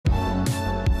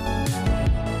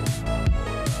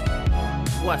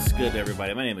What's good,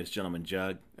 everybody? My name is Gentleman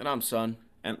Jug, And I'm Son.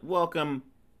 and welcome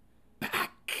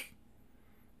back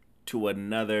to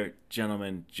another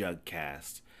Gentleman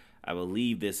Jugcast. I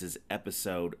believe this is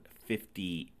episode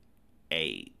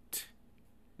 58.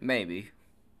 Maybe.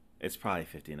 It's probably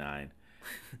 59.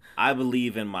 I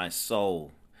believe in my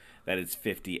soul that it's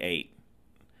 58.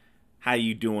 How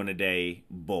you doing today,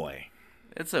 boy?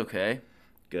 It's okay.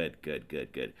 Good.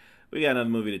 We got another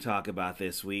movie to talk about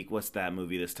this week. What's that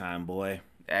movie this time, boy?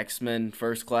 X-Men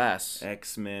First Class.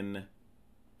 X-Men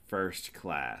First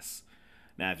Class.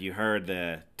 Now, if you heard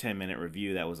the 10-minute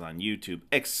review that was on YouTube,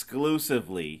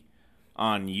 exclusively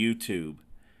on YouTube,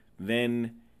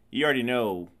 then you already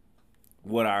know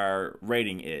what our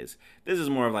rating is. This is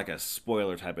more of like a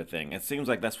spoiler type of thing. It seems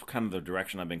like that's kind of the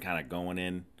direction I've been kind of going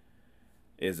in,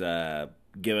 is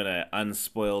giving an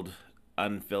unspoiled,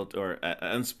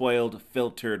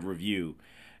 filtered review,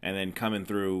 and then coming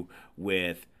through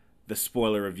with the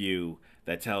spoiler review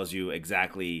that tells you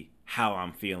exactly how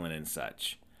I'm feeling and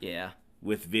such. Yeah.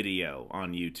 With video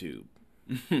on YouTube.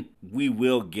 We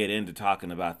will get into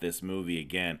talking about this movie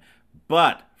again,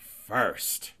 but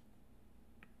first,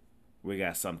 we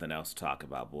got something else to talk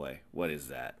about, boy. What is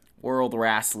that? World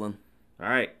Wrestling. All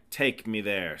right, take me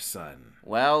there, son.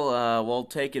 Well, we'll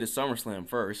take you to SummerSlam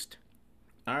first.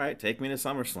 All right, take me to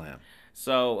SummerSlam.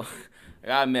 So, I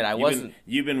gotta admit,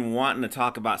 You've been wanting to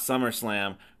talk about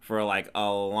SummerSlam for like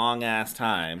a long ass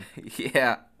time.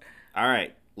 Yeah. All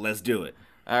right, let's do it.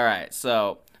 All right.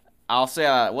 So, I'll say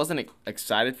I wasn't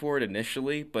excited for it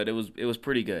initially, but it was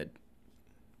pretty good.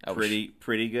 Pretty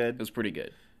good. It was pretty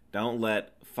good. Don't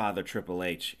let Father Triple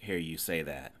H hear you say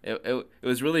that. It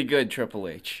was really good, Triple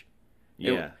H.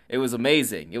 Yeah. It was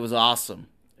amazing. It was awesome.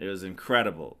 It was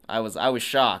incredible. I was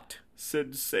shocked.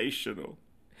 Sensational.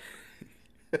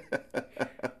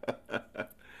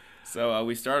 So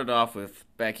we started off with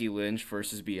Becky Lynch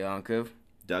versus Bianca.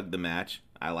 Dug the match.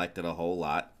 I liked it a whole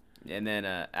lot. And then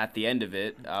at the end of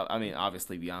it,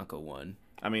 obviously Bianca won.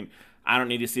 I don't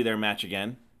need to see their match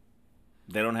again.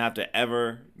 They don't have to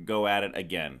ever go at it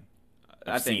again.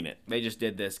 I've seen it. They just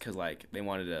did this because they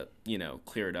wanted to,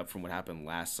 clear it up from what happened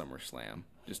last SummerSlam,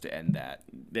 just to end that.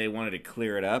 They wanted to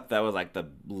clear it up. That was like the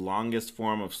longest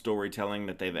form of storytelling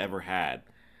that they've ever had.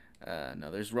 No,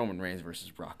 there's Roman Reigns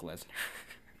versus Brock Lesnar.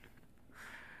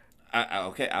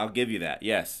 Okay, I'll give you that.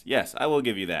 Yes, I will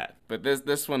give you that. But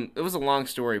this one, it was a long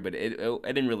story, but it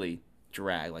didn't really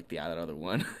drag like the other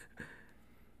one.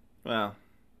 Well,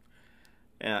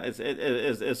 yeah,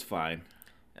 it's fine.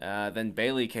 Then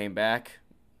Bayley came back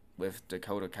with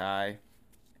Dakota Kai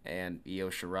and Io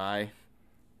Shirai.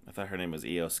 I thought her name was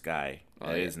Io Sky.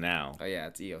 Oh, it yeah. is now. Oh yeah,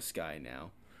 it's Io Sky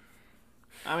now.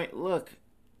 Look,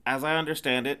 as I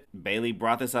understand it, Bayley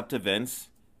brought this up to Vince,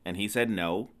 and he said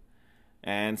no.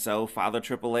 And so Father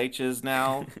Triple H has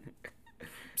now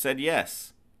said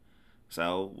yes.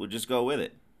 So we'll just go with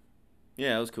it.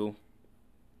 Yeah, it was cool.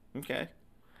 Okay.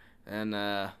 And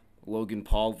Logan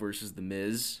Paul versus The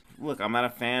Miz. Look, I'm not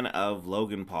a fan of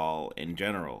Logan Paul in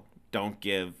general. Don't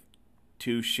give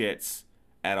two shits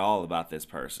at all about this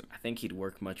person. I think he'd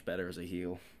work much better as a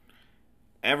heel.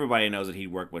 Everybody knows that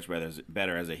he'd work much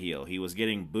better as a heel. He was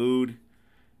getting booed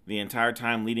the entire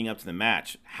time leading up to the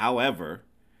match. However,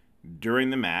 during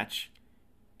the match,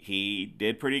 he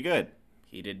did pretty good.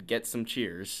 He did get some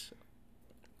cheers.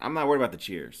 I'm not worried about the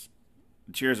cheers.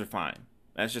 The cheers are fine.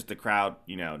 That's just the crowd,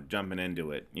 jumping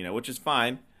into it, which is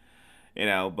fine.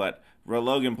 But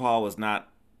Logan Paul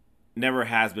never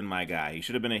has been my guy. He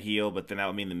should have been a heel, but then that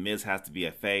would mean the Miz has to be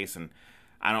a face, and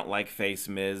I don't like face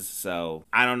Miz, so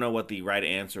I don't know what the right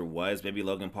answer was. Maybe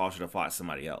Logan Paul should have fought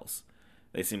somebody else.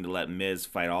 They seem to let Miz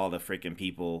fight all the freaking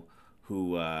people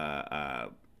who,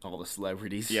 all the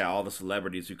celebrities. Yeah, all the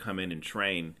celebrities who come in and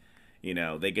train.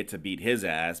 They get to beat his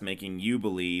ass, making you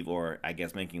believe, or I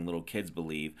guess making little kids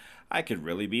believe, I could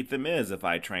really beat the Miz if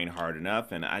I train hard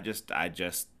enough, and I just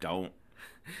don't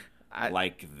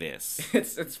like this.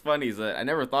 It's funny that I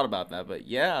never thought about that, but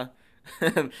yeah,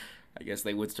 I guess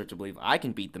they would start to believe I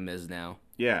can beat the Miz now.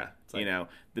 Yeah, the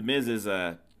Miz is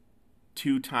a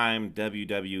 2-time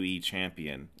WWE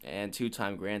champion and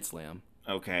 2-time Grand Slam.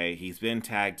 Okay, he's been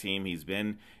tag team. He's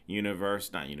been tag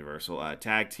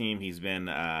team. He's been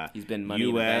Money US,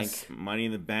 in the Bank. Money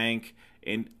in the Bank,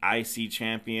 IC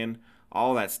champion,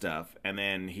 all that stuff, and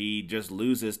then he just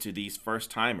loses to these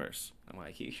first timers. I'm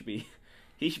like, he should be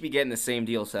getting the same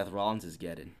deal Seth Rollins is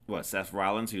getting. What, Seth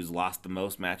Rollins, who's lost the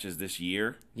most matches this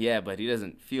year? Yeah, but he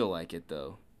doesn't feel like it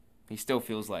though. He still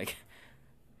feels like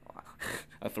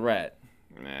a threat.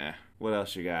 Nah. What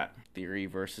else you got? Theory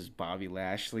versus Bobby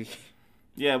Lashley.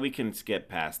 Yeah, we can skip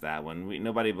past that one.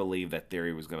 Nobody believed that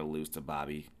Theory was going to lose to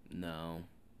Bobby. No.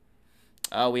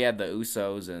 Oh, we had the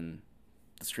Usos and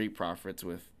the Street Profits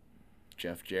with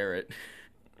Jeff Jarrett.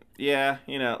 Yeah,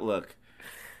 look,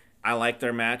 I liked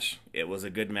their match. It was a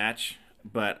good match,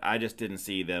 but I just didn't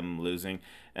see them losing.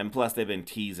 And plus, they've been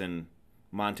teasing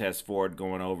Montez Ford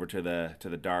going over to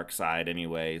the dark side,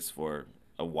 anyways, for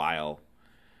a while.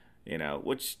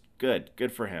 Which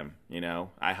good for him.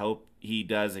 I hope he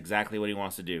does exactly what he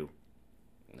wants to do.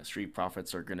 The Street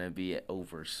Profits are gonna be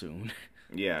over soon.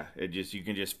 Yeah, you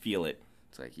can just feel it.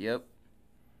 It's like, yep.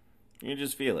 You can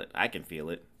just feel it. I can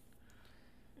feel it.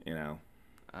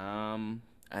 And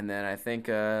then I think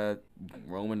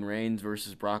Roman Reigns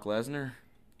versus Brock Lesnar.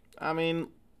 I mean,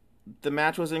 the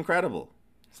match was incredible.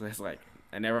 So it's like,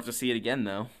 I never have to see it again,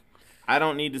 though. I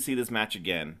don't need to see this match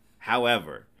again.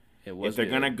 However, if they're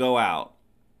going to go out,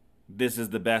 this is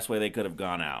the best way they could have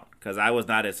gone out. Because I was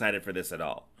not excited for this at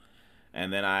all.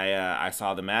 And then I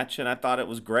saw the match, and I thought it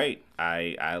was great.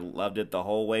 I loved it the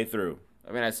whole way through.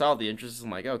 I mean, I saw the interest.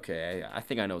 I'm like, okay, I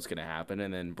think I know what's going to happen.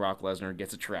 And then Brock Lesnar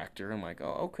gets a tractor. I'm like,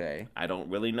 oh, okay. I don't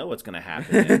really know what's going to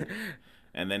happen.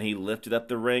 And then he lifted up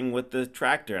the ring with the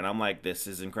tractor, and I'm like, this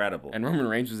is incredible. And Roman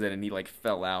Reigns was in, and he,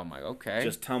 fell out. I'm like, okay.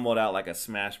 Just tumbled out like a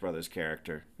Smash Brothers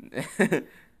character.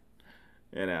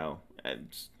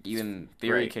 Even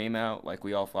Theory came out like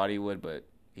we all thought he would, but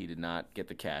he did not get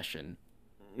the cash in.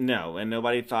 No, and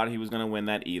nobody thought he was going to win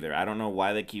that either. I don't know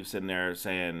why they keep sitting there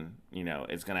saying,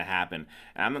 it's going to happen.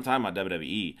 And I'm not talking about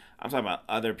WWE. I'm talking about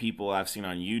other people I've seen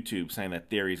on YouTube saying that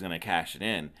Theory's going to cash it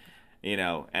in.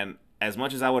 And as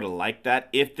much as I would have liked that,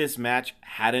 if this match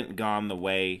hadn't gone the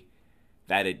way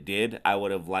that it did, I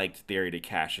would have liked Theory to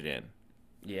cash it in.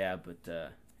 Yeah,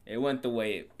 but it went the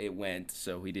way it went,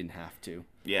 so he didn't have to.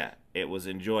 Yeah, it was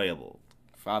enjoyable.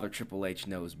 Father Triple H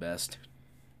knows best.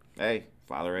 Hey,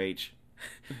 Father H.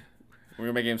 We're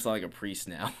gonna make him sound like a priest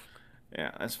now.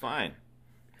 Yeah, that's fine.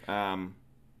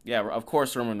 Yeah, of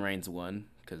course Roman Reigns won,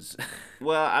 because...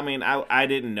 Well, I mean, I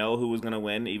didn't know who was going to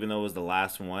win, even though it was the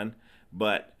last one.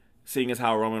 But seeing as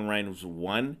how Roman Reigns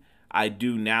won, I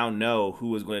do now know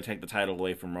who is going to take the title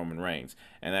away from Roman Reigns,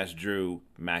 and that's Drew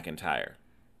McIntyre.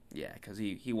 Yeah, because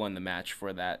he won the match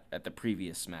for that at the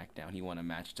previous SmackDown. He won a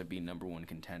match to be #1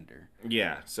 contender.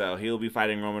 Yeah, so he'll be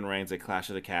fighting Roman Reigns at Clash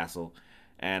of the Castle,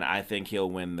 and I think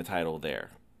he'll win the title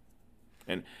there.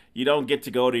 And you don't get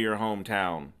to go to your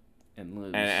hometown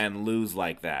and lose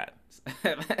like that.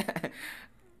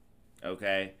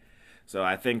 Okay? So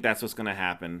I think that's what's going to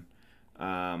happen.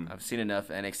 I've seen enough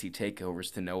NXT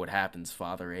takeovers to know what happens,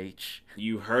 Father H.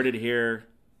 You heard it here.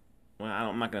 Well,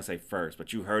 I'm not going to say first,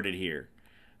 but you heard it here.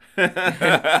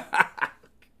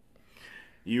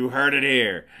 You heard it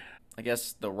here. I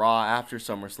guess the Raw after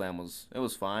SummerSlam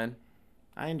was fine.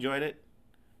 I enjoyed it.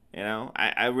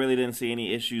 I really didn't see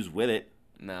any issues with it.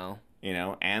 No.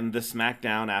 And the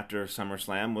SmackDown after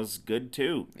SummerSlam was good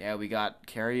too. Yeah, we got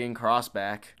Karrion Kross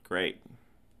back. Great.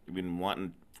 You've been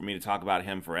wanting for me to talk about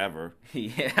him forever.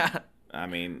 Yeah. I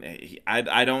mean, I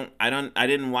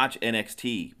didn't watch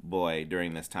NXT, boy,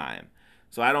 during this time.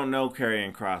 So I don't know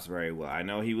Karrion Kross very well. I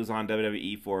know he was on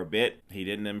WWE for a bit. He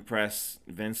didn't impress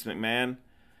Vince McMahon.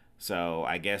 So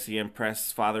I guess he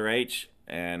impressed Father H,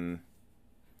 and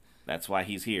that's why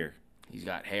he's here. He's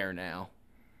got hair now.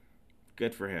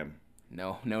 Good for him.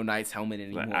 No Knight's helmet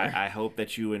anymore. But I hope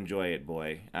that you enjoy it,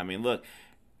 boy. I mean, look,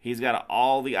 he's got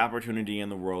all the opportunity in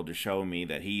the world to show me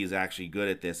that he's actually good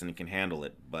at this and he can handle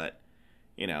it. But,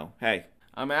 hey.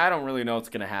 I mean, I don't really know what's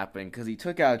going to happen because he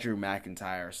took out Drew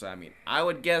McIntyre. So, I mean, I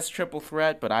would guess triple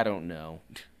threat, but I don't know.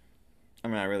 I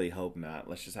mean, I really hope not.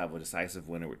 Let's just have a decisive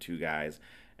winner with 2 guys,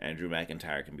 and Drew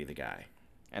McIntyre can be the guy.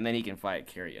 And then he can fight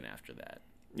Karrion after that.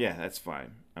 Yeah, that's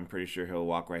fine. I'm pretty sure he'll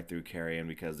walk right through Karrion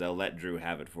because they'll let Drew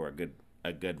have it for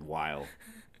a good while.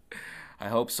 I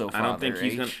hope so. I don't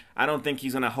think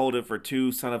he's gonna hold it for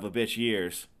 2 son of a bitch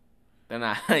years. Then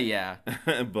yeah.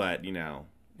 But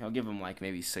I'll give him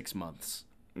maybe 6 months.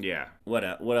 Yeah. What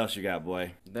else you got,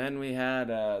 boy? Then we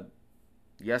had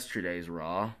yesterday's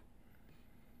Raw.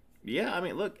 Yeah, I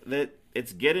mean, look,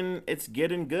 it's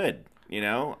getting good.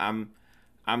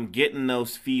 I'm getting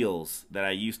those feels that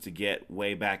I used to get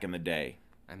way back in the day.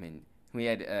 I mean, we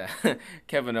had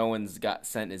Kevin Owens got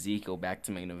sent Ezekiel back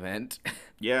to main event.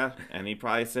 Yeah, and he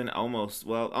probably sent almost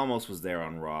was there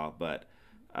on Raw, but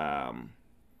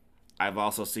I've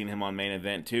also seen him on main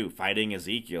event too, fighting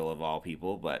Ezekiel of all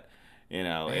people, but it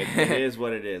is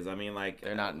what it is. I mean,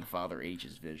 they're not in Father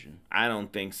H's vision. I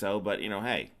don't think so, but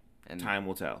hey, and time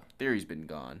will tell. Theory's been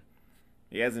gone.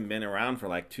 He hasn't been around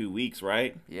for 2 weeks,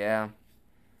 right? Yeah.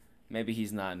 Maybe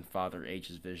he's not in Father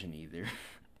H's vision either.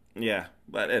 Yeah,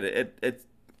 but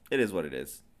It is what it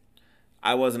is.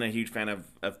 I wasn't a huge fan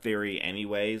of Theory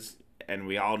anyways, and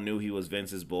we all knew he was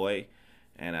Vince's boy.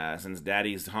 And since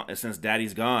Daddy's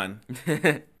gone,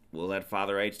 we'll let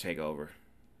Father H take over.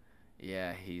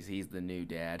 Yeah, he's the new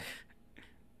dad.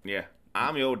 Yeah,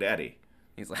 I'm your daddy.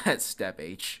 He's like Step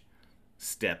H.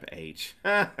 Step H.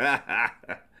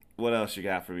 What else you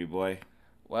got for me, boy?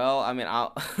 Well, I mean,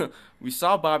 we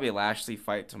saw Bobby Lashley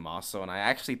fight Tommaso, and I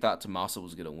actually thought Tommaso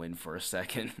was gonna win for a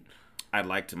second, I'd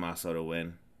like Tommaso to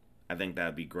win. I think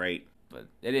that'd be great. but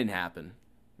it didn't happen.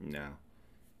 No.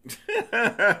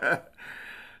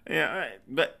 Yeah,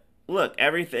 but look,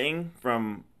 everything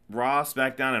from Raw,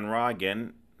 SmackDown, and Raw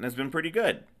again has been pretty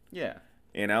good. Yeah.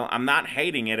 You know, I'm not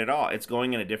hating it at all. It's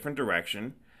going in a different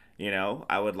direction. You know,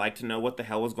 I would like to know what the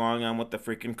hell was going on with the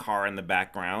freaking car in the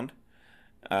background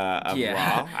of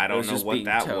Raw. I don't know what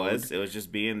that was. It was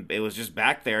just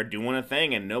back there doing a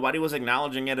thing, and nobody was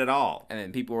acknowledging it at all. And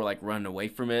then people were like running away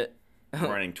from it.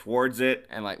 Running towards it.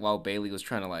 And like while Bailey was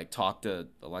trying to like talk to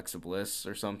Alexa Bliss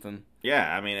or something.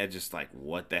 Yeah, I mean, it's just like,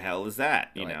 what the hell is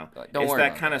that? You know, don't it's worry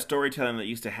that about kind of storytelling that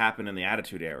used to happen in the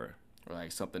Attitude Era. Or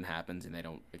like something happens and they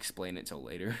don't explain it till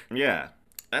later. Yeah,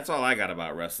 that's all I got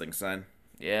about wrestling, son.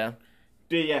 Yeah.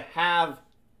 Do you have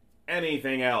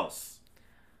anything else?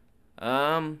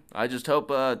 I just hope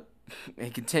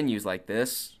it continues like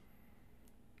this.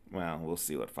 Well, we'll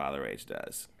see what Father H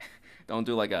does. Don't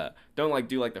do like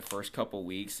the first couple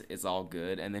weeks. It's all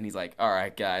good, and then he's like, "All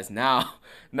right, guys, now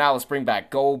let's bring back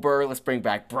Goldberg. Let's bring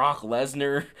back Brock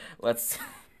Lesnar. Let's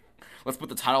put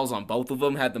the titles on both of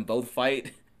them. Have them both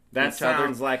fight." That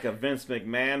sounds like a Vince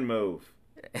McMahon move.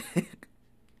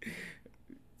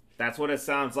 That's what it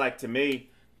sounds like to me.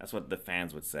 That's what the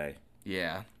fans would say.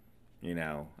 Yeah. You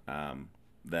know,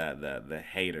 the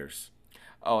haters.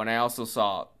 Oh, and I also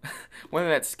saw one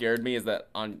thing that scared me is that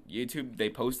on YouTube they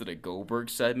posted a Goldberg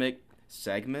segment,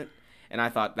 and I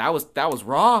thought that was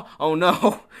Raw. Oh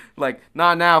no! Like,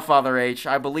 not now, Father H.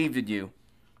 I believed in you.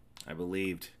 I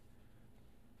believed.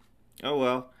 Oh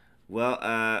well. Well,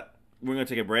 we're gonna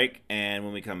take a break, and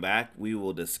when we come back, we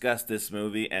will discuss this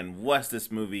movie. And what's this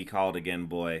movie called again,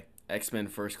 boy? X-Men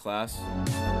First Class.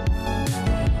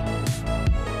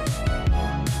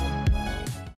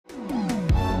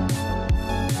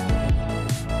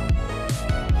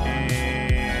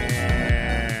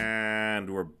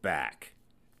 Back.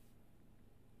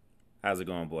 How's it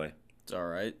going, boy? It's all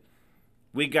right.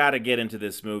 We got to get into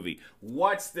this movie.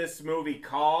 What's this movie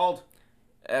called?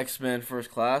 X-Men First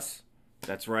Class.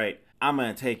 That's right. I'm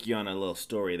going to take you on a little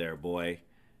story there, boy.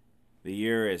 The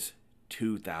year is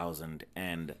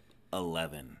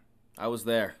 2011. I was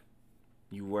there.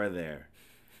 You were there.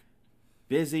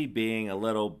 Busy being a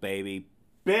little baby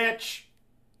bitch.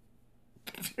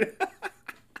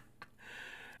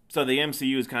 So the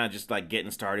MCU is kind of just like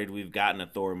getting started. We've gotten a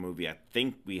Thor movie. I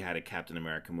think we had a Captain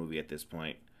America movie at this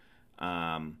point.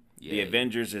 The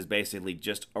Avengers is basically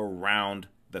just around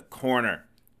the corner.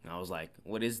 I was like,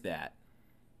 what is that?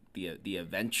 The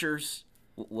Adventures?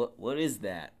 What is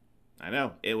that? I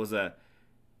know. It was a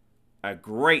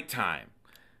great time.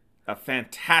 A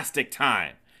fantastic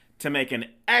time to make an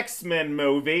X-Men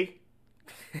movie.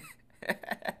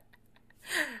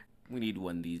 We need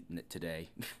one of these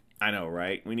today. I know,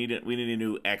 right? We need a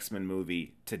new X-Men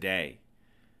movie today.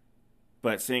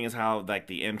 But seeing as how like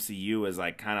the MCU is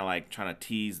like kind of like trying to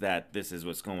tease that this is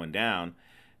what's going down,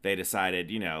 they decided,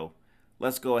 you know,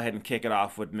 let's go ahead and kick it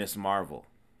off with Miss Marvel.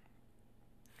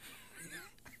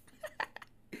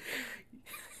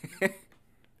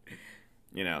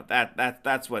 You know,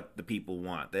 that's what the people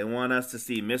want. They want us to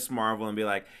see Miss Marvel and be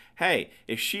like, "Hey,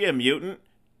 is she a mutant?"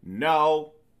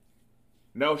 No,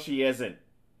 she isn't.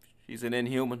 She's an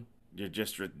Inhuman. You're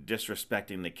just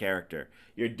disrespecting the character.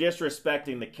 You're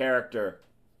disrespecting the character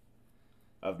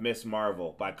of Miss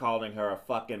Marvel by calling her a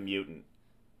fucking mutant.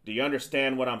 Do you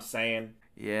understand what I'm saying?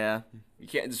 Yeah. You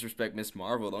can't disrespect Miss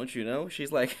Marvel, don't you know?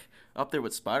 She's like up there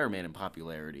with Spider-Man in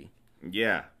popularity.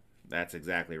 Yeah, that's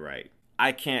exactly right.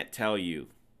 I can't tell you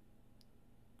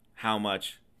how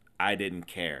much I didn't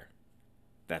care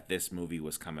that this movie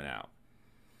was coming out.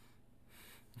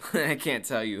 I can't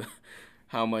tell you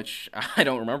how much I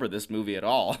don't remember this movie at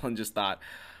all, and just thought,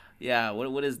 yeah,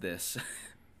 what is this?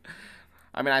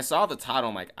 I mean, I saw the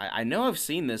title, I'm like, I know I've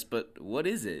seen this, but what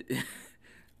is it?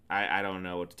 I don't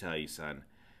know what to tell you, son.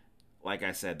 Like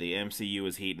I said, the MCU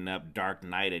is heating up. Dark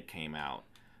Knight it came out.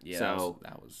 Yeah, so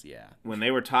that was yeah. When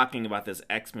they were talking about this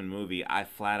X-Men movie, I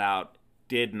flat out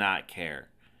did not care.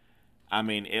 I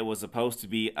mean, it was supposed to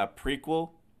be a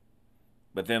prequel,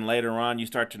 but then later on you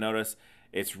start to notice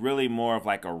it's really more of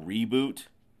like a reboot.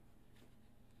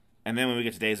 And then when we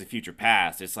get to Days of Future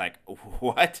Past, it's like,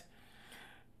 what?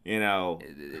 You know,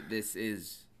 This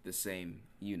is the same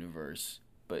universe,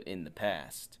 but in the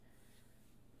past.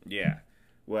 yeah.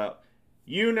 Well,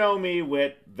 you know me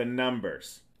with the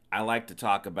numbers. I like to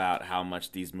talk about how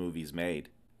much these movies made.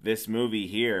 This movie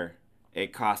here,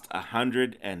 it cost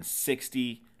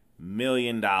 $160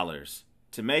 million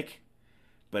to make,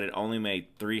 but it only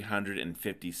made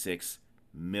 $356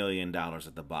 million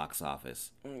at the box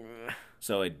office.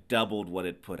 So it doubled what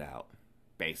it put out,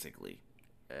 basically.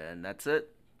 And that's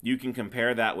it. You can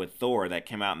compare that with Thor that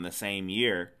came out in the same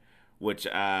year, which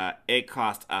it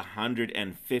cost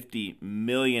 $150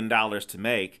 million to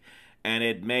make, and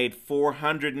it made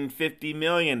 $450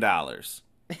 million.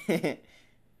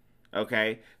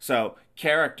 Okay, so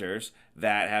characters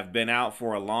that have been out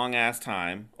for a long ass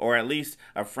time, or at least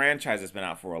a franchise that's been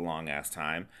out for a long ass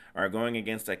time, are going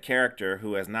against a character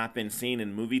who has not been seen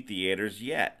in movie theaters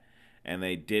yet, and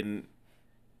they didn't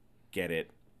get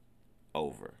it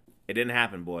over. It didn't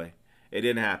happen, boy. It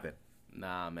didn't happen.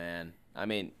 Nah, man. I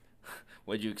mean,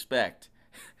 what'd you expect?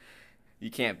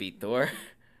 You can't beat Thor.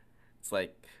 It's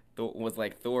like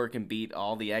Thor can beat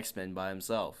all the X-Men by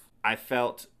himself. I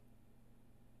felt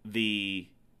the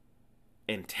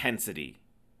intensity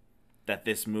that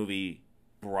this movie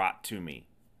brought to me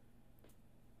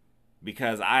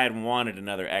because I had wanted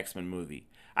another X-Men movie.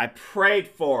 I prayed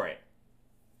for it.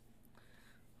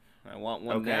 I want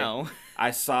one now.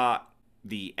 I saw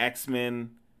the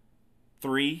X-Men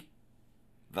 3,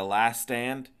 The Last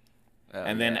Stand,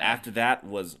 and then after that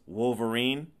was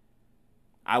Wolverine.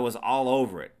 I was all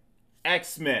over it.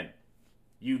 X-Men.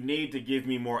 You need to give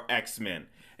me more X-Men.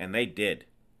 And they did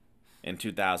in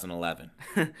 2011.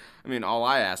 I mean, all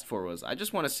I asked for was, I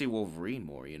just want to see Wolverine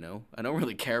more, you know? I don't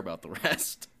really care about the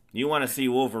rest. You want to see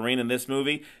Wolverine in this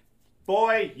movie?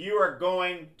 Boy, you are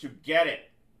going to get it.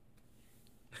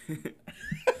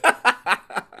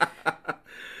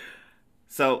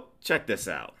 So, check this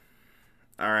out.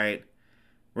 All right.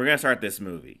 We're going to start this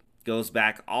movie. Goes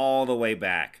back all the way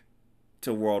back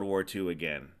to World War II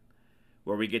again,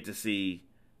 where we get to see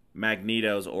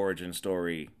Magneto's origin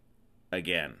story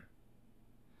again.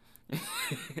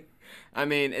 I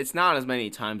mean, it's not as many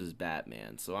times as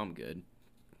Batman, so I'm good.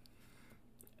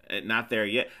 Not there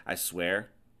yet. I swear.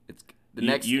 It's the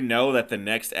next. You know that the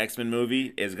next X-Men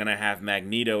movie is going to have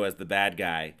Magneto as the bad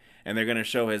guy, and they're going to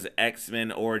show his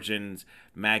X-Men origins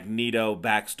Magneto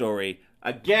backstory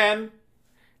again.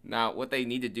 Now, what they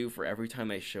need to do for every time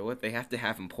they show it, they have to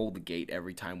have him pull the gate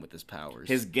every time with his powers.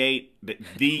 His gate,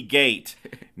 the gate,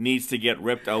 needs to get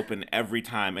ripped open every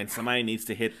time, and somebody needs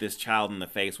to hit this child in the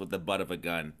face with the butt of a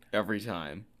gun. Every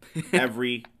time.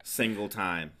 Every single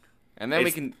time. And then we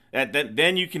can...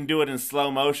 Then you can do it in slow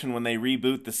motion when they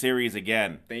reboot the series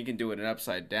again. Then you can do it in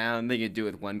upside down. Then you can do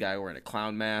it with one guy wearing a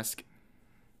clown mask.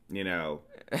 You know...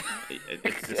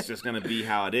 it's just going to be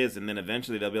how it is, and then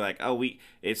eventually they'll be like, oh,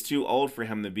 it's too old for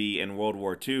him to be in World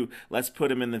War II. Let's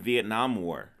put him in the Vietnam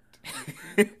War.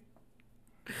 It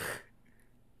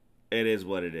is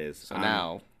what it is. So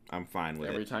now I'm fine with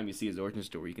every it. time you see his origin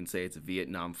story, you can say it's a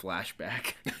Vietnam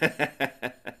flashback.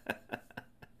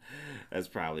 That's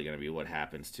probably going to be what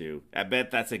happens too. I bet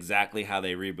that's exactly how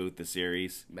they reboot the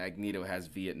series. Magneto has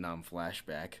Vietnam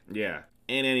flashback. Yeah.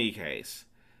 In any case,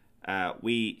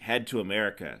 we head to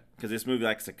America because this movie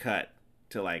likes to cut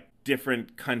to like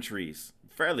different countries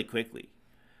fairly quickly.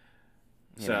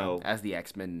 You know, as the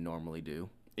X-Men normally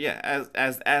do. Yeah,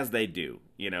 as they do.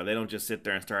 You know, they don't just sit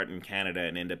there and start in Canada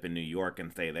and end up in New York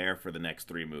and stay there for the next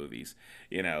 3 movies.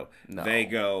 You know, No. They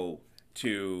go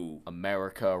to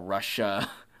America, Russia.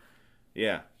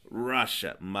 Yeah,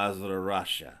 Russia, Mother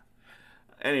Russia.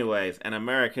 Anyways, an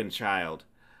American child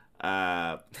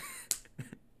that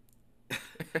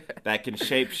can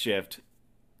shapeshift,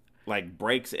 like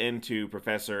breaks into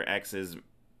Professor X's,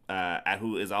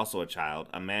 who is also a child,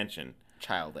 a mansion.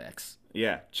 Child X.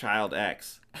 Yeah, Child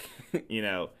X. You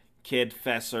know, Kid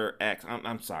Fesser X.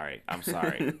 I'm sorry.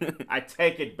 I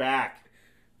take it back.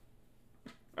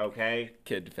 Okay?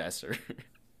 Kid Fesser.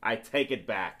 I take it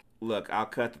back. Look, I'll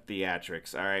cut the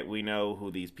theatrics. All right, we know who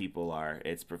these people are.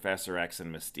 It's Professor X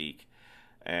and Mystique,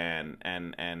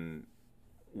 and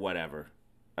whatever.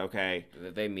 Okay.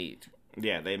 They meet.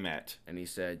 Yeah, they met. And he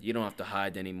said, "You don't have to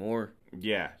hide anymore."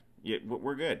 Yeah,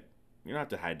 we're good. You don't have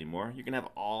to hide anymore. You can have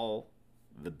all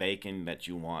the bacon that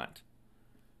you want.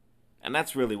 And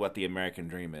that's really what the American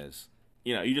dream is.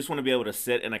 You know, you just want to be able to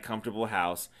sit in a comfortable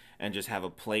house and just have a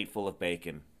plate full of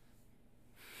bacon.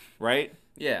 Right?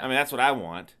 Yeah. I mean, that's what I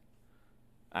want.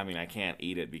 I mean, I can't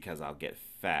eat it because I'll get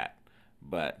fat,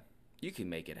 but You can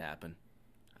make it happen.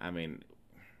 I mean,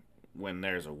 when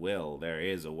there's a will, there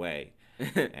is a way.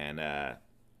 And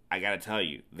I gotta tell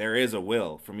you, there is a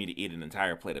will for me to eat an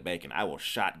entire plate of bacon. I will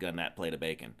shotgun that plate of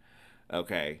bacon.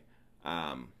 Okay.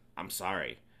 I'm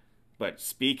sorry. But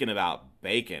speaking about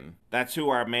bacon, that's who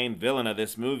our main villain of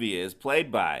this movie is,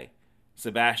 played by.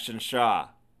 Sebastian Shaw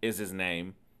is his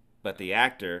name. But the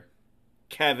actor,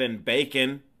 Kevin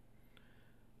Bacon.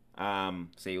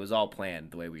 See, it was all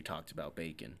planned the way we talked about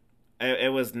bacon.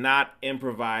 It was not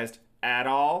improvised at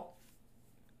all.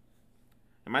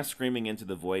 Am I screaming into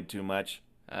the void too much?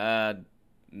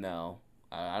 No.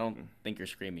 I don't think you're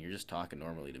screaming. You're just talking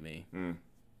normally to me.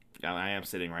 I am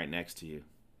sitting right next to you.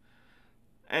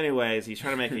 Anyways, he's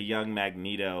trying to make a young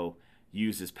Magneto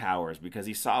use his powers because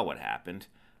he saw what happened.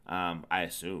 I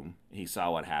assume he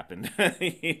saw what happened.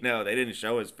 They didn't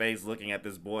show his face looking at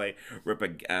this boy rip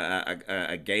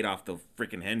a gate off the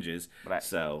freaking hinges.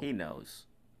 So he knows.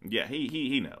 Yeah,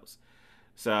 he knows.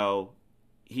 So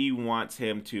he wants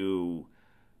him to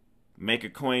make a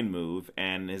coin move,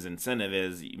 and his incentive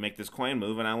is, you make this coin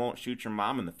move and I won't shoot your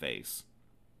mom in the face.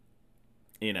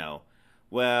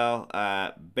 Well,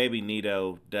 baby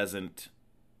Nito doesn't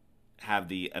have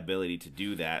the ability to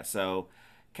do that, so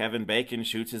Kevin Bacon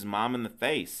shoots his mom in the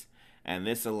face, and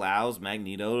this allows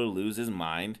Magneto to lose his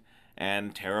mind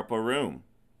and tear up a room.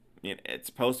 It's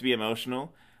supposed to be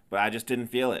emotional, but I just didn't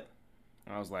feel it.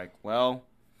 I was like, well,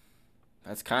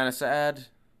 that's kind of sad.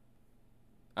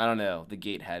 I don't know. The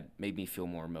gate had made me feel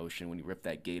more emotion when he ripped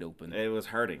that gate open. It was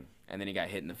hurting. And then he got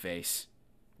hit in the face.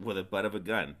 With the butt of a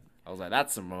gun. I was like,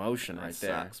 that's some emotion right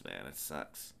there. It sucks, man. It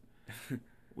sucks.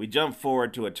 We jump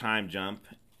forward to a time jump.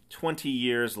 20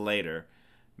 years later,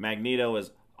 Magneto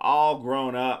is all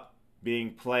grown up,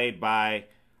 being played by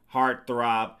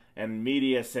heartthrob and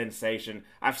media sensation.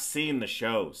 I've seen the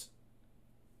shows.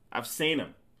 I've seen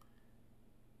him.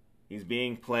 He's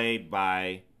being played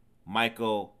by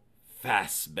Michael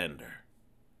Fassbender.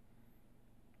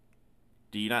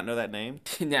 Do you not know that name?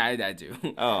 Yeah, I do.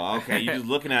 Oh, okay. You're just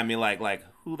looking at me like,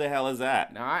 who the hell is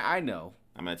that? No, I know.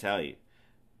 I'm going to tell you.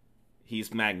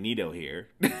 He's Magneto here.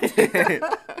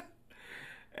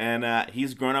 And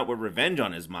he's grown up with revenge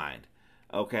on his mind.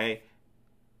 Okay?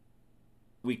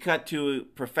 We cut to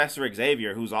Professor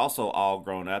Xavier, who's also all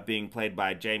grown up, being played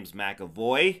by James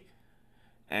McAvoy.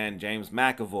 And James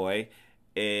McAvoy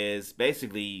is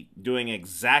basically doing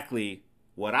exactly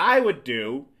what I would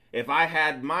do if I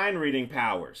had mind-reading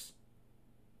powers.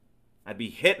 I'd be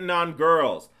hitting on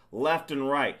girls left and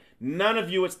right. None of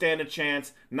you would stand a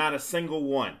chance, not a single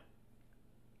one.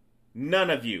 None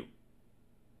of you.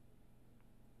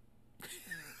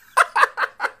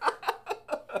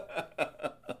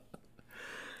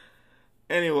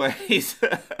 Anyways,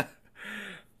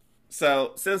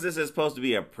 so since this is supposed to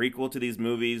be a prequel to these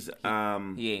movies,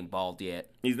 he ain't bald yet.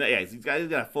 He's not. Yeah, he's got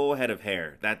a full head of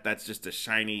hair. That's just a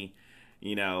shiny,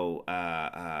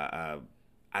 I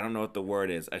don't know what the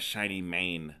word is. A shiny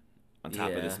mane on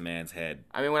top of this man's head.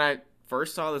 I mean, when I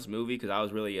first saw this movie, because I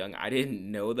was really young, I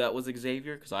didn't know that was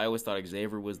Xavier, because I always thought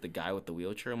Xavier was the guy with the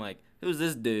wheelchair. I'm like, who's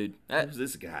this dude? Who's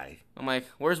this guy? I'm like,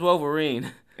 where's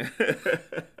Wolverine?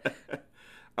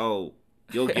 Oh,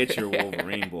 you'll get your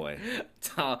Wolverine, boy.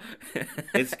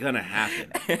 It's gonna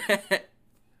happen.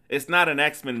 It's not an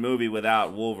X-Men movie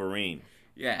without Wolverine.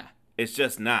 Yeah. It's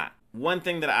just not. One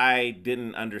thing that I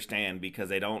didn't understand, because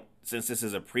they don't, since this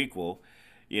is a prequel,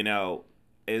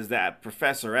 is that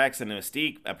Professor X and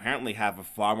Mystique apparently have a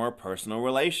far more personal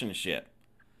relationship.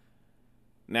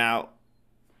 Now,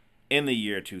 in the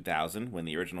year 2000, when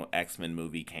the original X-Men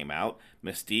movie came out,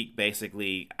 Mystique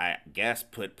basically, I guess,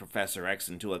 put Professor X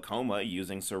into a coma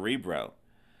using Cerebro.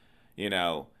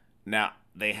 Now,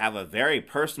 they have a very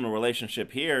personal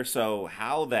relationship here, so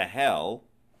how the hell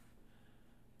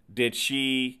did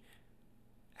she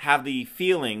have the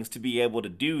feelings to be able to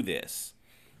do this?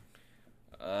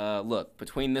 Look,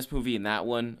 between this movie and that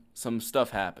one, some stuff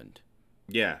happened.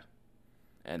 Yeah.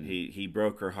 And he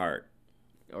broke her heart.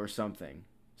 Or something.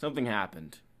 Something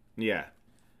happened. Yeah.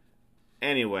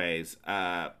 Anyways,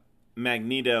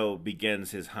 Magneto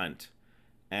begins his hunt.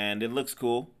 And it looks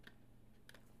cool.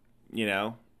 He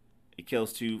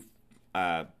kills two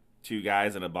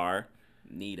guys in a bar.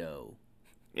 Neato.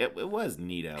 It was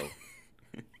neato.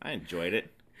 I enjoyed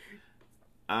it.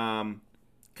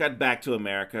 Cut back to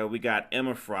America. We got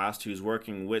Emma Frost, who's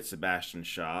working with Sebastian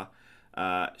Shaw.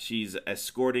 She's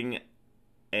escorting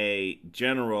a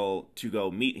general to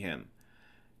go meet him.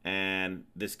 And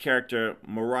this character,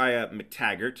 Mariah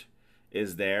McTaggart,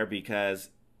 is there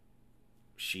because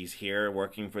she's here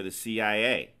working for the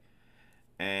CIA.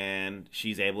 And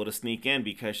she's able to sneak in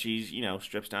because she's,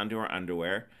 strips down to her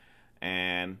underwear.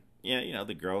 And,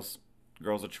 the girl's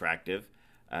attractive.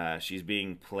 She's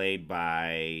being played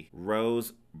by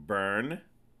Rose Byrne.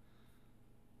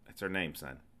 That's her name,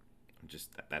 son.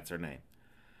 That's her name.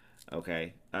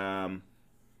 Okay. But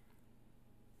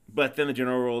then the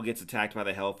general gets attacked by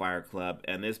the Hellfire Club,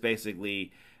 and this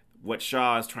basically, what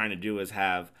Shaw is trying to do is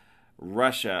have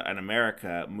Russia and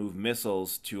America move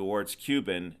missiles towards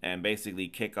Cuban and basically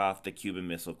kick off the Cuban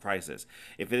Missile Crisis.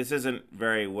 If this isn't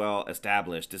very well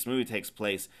established, this movie takes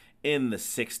place in the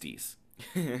 60s.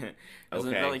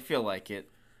 Doesn't really feel like it.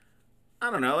 I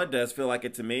don't know. It does feel like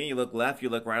it to me. You look left, you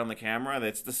look right on the camera,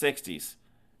 it's the 60s,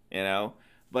 you know?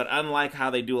 But unlike how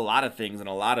they do a lot of things in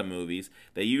a lot of movies,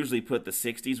 they usually put the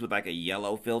 60s with like a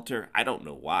yellow filter. I don't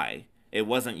know why. It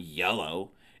wasn't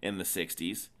yellow in the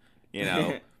 60s, you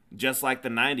know? Just like the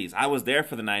 90s. I was there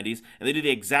for the 90s, and they do the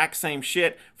exact same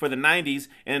shit for the 90s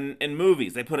in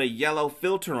movies. They put a yellow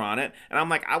filter on it, and I'm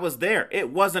like, I was there. It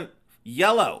wasn't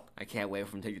yellow. I can't wait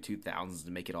for them to take the 2000s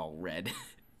to make it all red.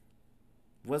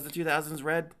 Was the 2000s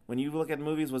red? When you look at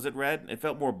movies, was it red? It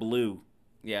felt more blue.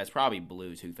 Yeah, it's probably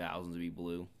blue. 2000s to be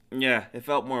blue. Yeah, it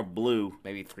felt more blue.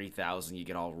 Maybe 3000 you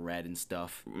get all red and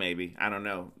stuff. Maybe. I don't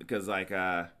know. Because, like,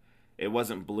 it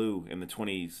wasn't blue in the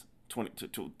 20s.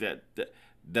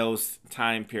 Those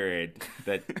time period,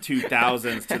 the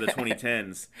 2000s to the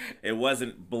 2010s, it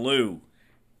wasn't blue.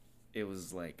 It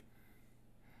was like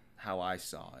how I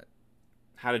saw it.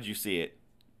 How did you see it?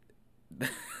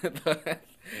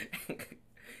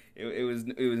 it was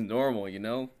normal, you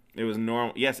know? It was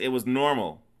normal. Yes, it was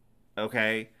normal.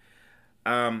 Okay.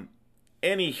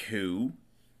 Anywho,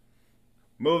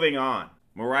 moving on.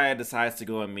 Mariah decides to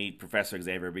go and meet Professor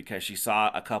Xavier because she saw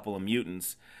a couple of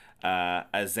mutants,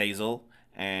 Azazel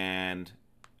and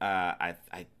I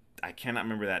cannot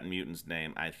remember that mutant's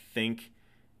name. I think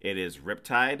it is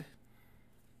Riptide.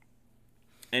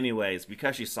 Anyways,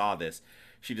 because she saw this,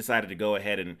 she decided to go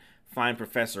ahead and find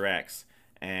Professor X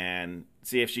and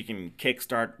see if she can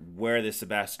kickstart where this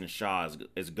Sebastian Shaw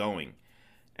is going.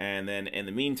 And then in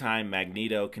the meantime,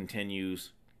 Magneto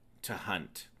continues to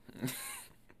hunt.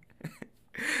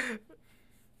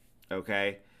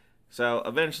 Okay? So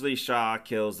eventually Shaw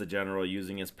kills the general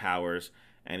using his powers,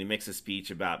 and he makes a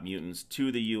speech about mutants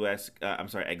to the U.S.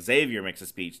 Xavier makes a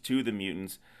speech to the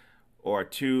mutants, or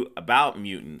about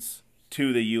mutants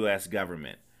to the U.S.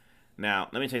 government. Now,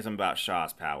 let me tell you something about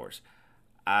Shaw's powers.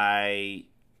 I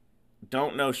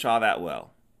don't know Shaw that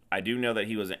well. I do know that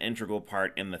he was an integral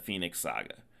part in the Phoenix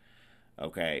Saga.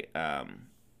 Okay, I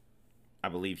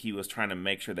believe he was trying to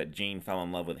make sure that Jean fell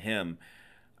in love with him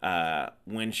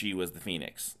when she was the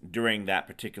Phoenix during that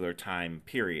particular time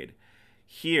period.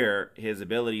 Here, his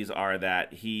abilities are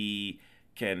that he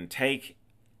can take,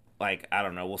 like, I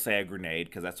don't know, we'll say a grenade,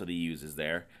 because that's what he uses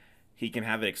there. He can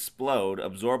have it explode,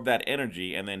 absorb that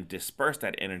energy, and then disperse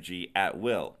that energy at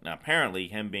will. Now, apparently,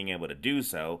 him being able to do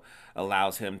so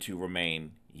allows him to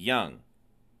remain young.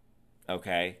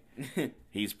 Okay?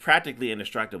 He's practically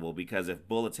indestructible, because if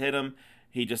bullets hit him,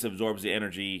 he just absorbs the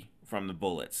energy from the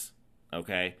bullets.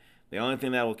 Okay? The only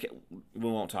thing that we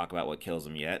won't talk about what kills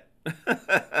him yet.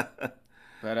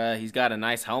 But he's got a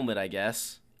nice helmet, I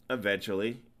guess.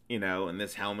 Eventually, you know, and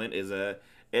this helmet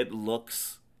it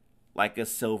looks like a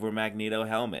silver Magneto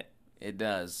helmet. It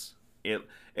does.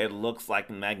 It looks like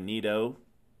Magneto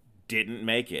didn't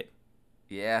make it.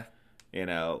 Yeah. You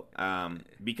know,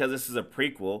 because this is a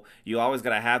prequel, you always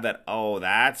gotta have that, oh,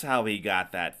 that's how he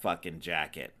got that fucking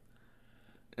jacket.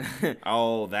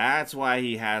 Oh, that's why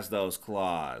he has those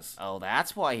claws. Oh,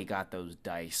 that's why he got those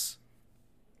dice.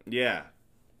 Yeah.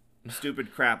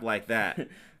 Stupid crap like that.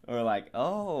 Or like,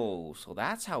 oh, so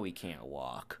that's how he can't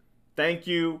walk. Thank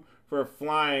you for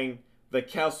flying the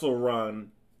Kessel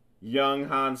Run, young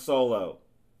Han Solo.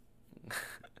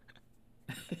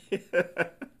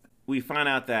 We find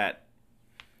out that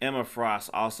Emma Frost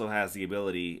also has the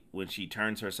ability, when she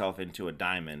turns herself into a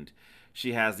diamond,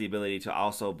 she has the ability to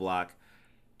also block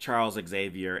Charles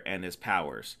Xavier and his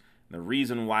powers. And the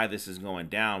reason why this is going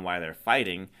down, why they're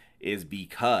fighting, is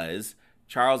because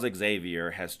Charles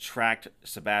Xavier has tracked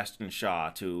Sebastian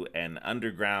Shaw to an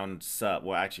underground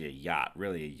actually a yacht,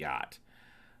 really a yacht.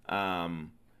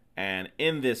 And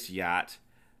in this yacht,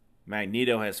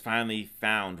 Magneto has finally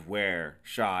found where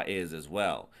Shaw is as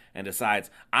well, and decides,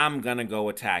 I'm gonna go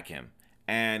attack him.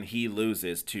 And he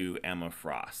loses to Emma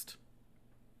Frost.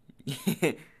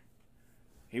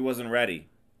 He wasn't ready.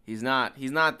 He's not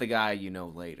the guy you know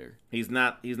later. He's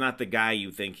not the guy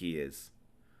you think he is.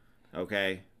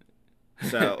 Okay?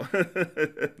 So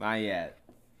not yet.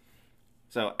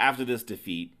 So after this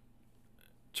defeat,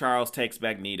 Charles takes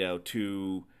Magneto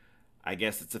to, I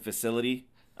guess it's a facility.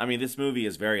 I mean, this movie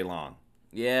is very long.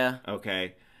 Yeah.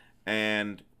 Okay.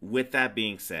 And with that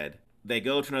being said, they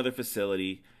go to another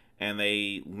facility, and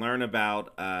they learn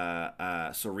about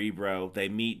Cerebro. They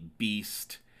meet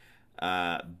Beast.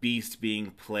 Beast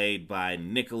being played by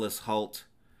Nicholas Hoult.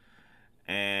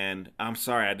 And I'm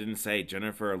sorry, I didn't say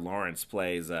Jennifer Lawrence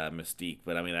plays Mystique,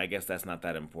 but I mean, I guess that's not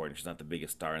that important. She's not the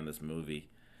biggest star in this movie,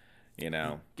 you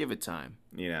know. Give it time.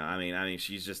 You know, I mean,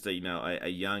 she's just a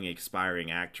young,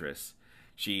 aspiring actress.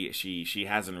 She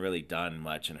hasn't really done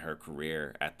much in her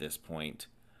career at this point,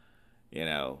 you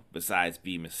know, besides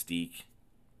be Mystique.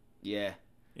 Yeah.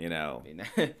 You know, I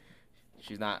mean,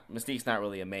 Mystique's not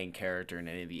really a main character in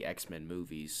any of the X-Men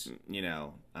movies. You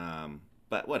know,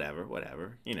 but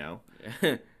whatever, you know.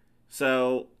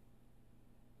 So,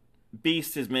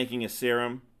 Beast is making a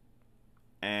serum,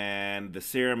 and the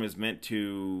serum is meant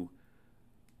to,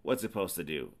 what's it supposed to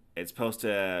do? It's supposed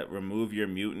to remove your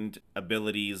mutant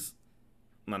abilities.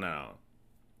 No.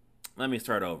 Let me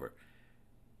start over.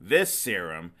 This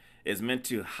serum is meant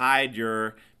to hide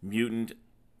your mutant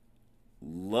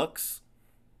looks,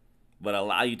 but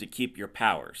allow you to keep your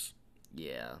powers.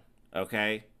 Yeah.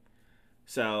 Okay?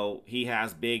 So he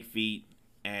has big feet,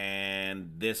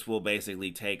 and this will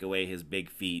basically take away his big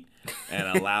feet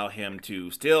and allow him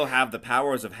to still have the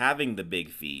powers of having the big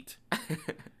feet.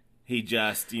 He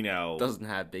just, you know, doesn't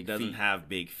have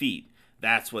big feet.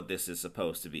 That's what this is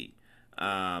supposed to be.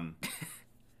 And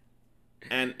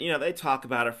you know, they talk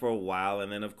about it for a while,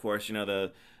 and then of course, you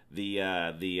know,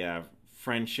 the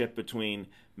friendship between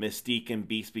Mystique and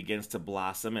Beast begins to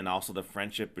blossom, and also the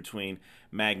friendship between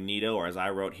Magneto, or as I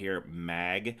wrote here,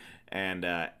 Mag, and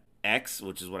X,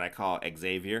 which is what I call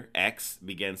Xavier. X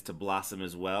begins to blossom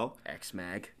as well.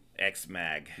 X-Mag.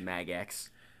 Mag-X.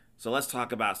 So let's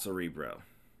talk about Cerebro.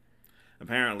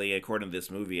 Apparently, according to this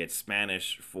movie, it's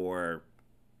Spanish for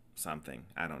something.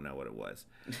 I don't know what it was.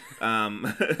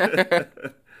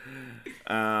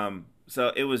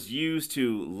 So it was used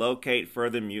to locate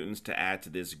further mutants to add to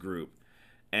this group.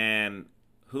 And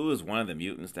who is one of the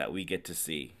mutants that we get to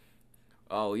see?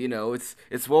 Oh, you know,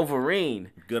 it's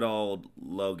Wolverine. Good old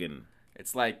Logan.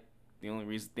 It's like the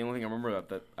only thing I remember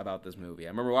about this movie. I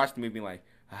remember watching the movie being like,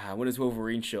 when does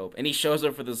Wolverine show up? And he shows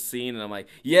up for this scene, and I'm like,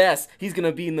 yes, he's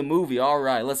gonna be in the movie. All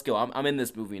right, let's go. I'm in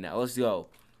this movie now. Let's go.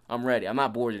 I'm ready. I'm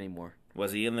not bored anymore.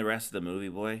 Was he in the rest of the movie,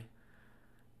 boy?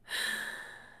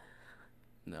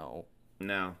 No.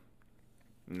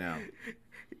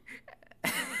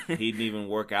 He didn't even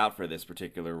work out for this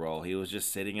particular role. He was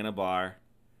just sitting in a bar,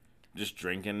 just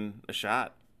drinking a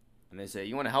shot. And they say,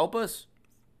 you want to help us?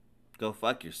 Go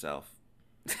fuck yourself.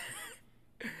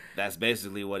 That's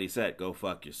basically what he said. Go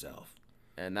fuck yourself.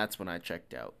 And that's when I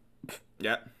checked out.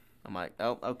 Yep. I'm like,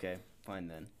 oh, okay, fine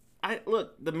then.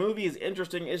 Look, the movie is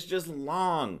interesting. It's just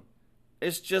long.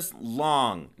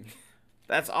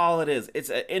 That's all it is. It's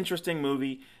an interesting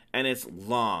movie, and it's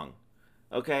long.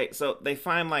 Okay, so they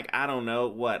find, like, I don't know,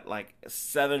 what, like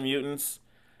 7 mutants?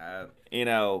 You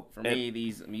know. For me,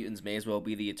 these mutants may as well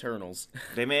be the Eternals.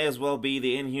 They may as well be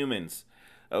the Inhumans.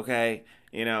 Okay?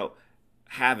 You know,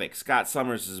 Havoc, Scott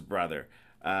Summers' brother.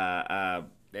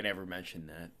 They never mentioned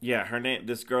that. Yeah,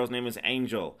 this girl's name is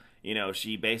Angel. You know,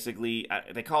 she basically,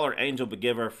 they call her Angel, but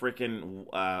give her freaking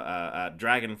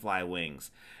dragonfly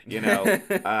wings. You know,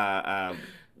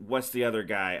 what's the other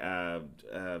guy?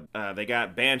 They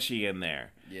got Banshee in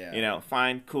there. Yeah. You know,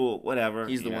 fine, cool, whatever.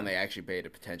 He's the one they actually paid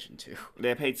attention to.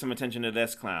 They paid some attention to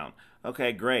this clown.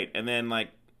 Okay, great. And then, like,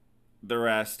 the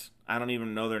rest, I don't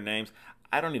even know their names.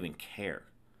 I don't even care.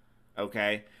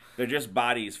 Okay? They're just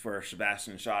bodies for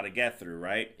Sebastian Shaw to get through,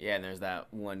 right? Yeah, and there's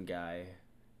that one guy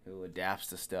who adapts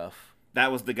to stuff.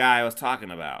 That was the guy I was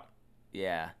talking about.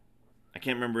 Yeah. I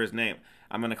can't remember his name.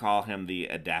 I'm going to call him the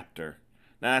Adapter.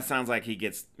 Now, that sounds like he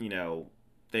gets, you know,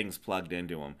 things plugged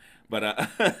into him. But,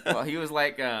 well, he was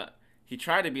like, he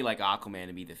tried to be like Aquaman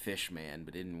and be the fish man,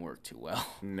 but it didn't work too well.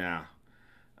 No.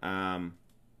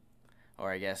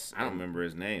 Or I guess... I don't remember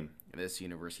his name. In this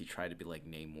universe, he tried to be like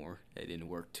Namor. It didn't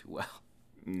work too well.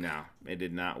 No, it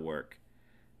did not work.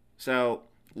 So,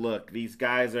 look, these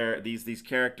guys are... These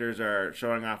characters are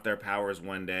showing off their powers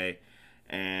one day,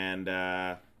 and...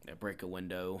 They break a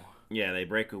window. Yeah, they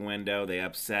break a window. They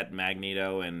upset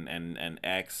Magneto and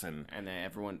X, and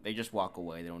then they just walk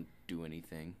away. They don't do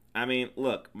anything. I mean,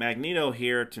 look, Magneto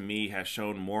here to me has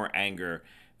shown more anger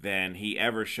than he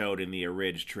ever showed in the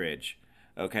Ridge Tridge.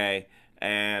 Okay,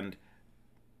 and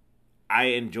I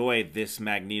enjoy this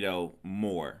Magneto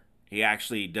more. He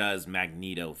actually does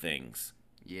Magneto things.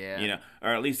 Yeah, you know,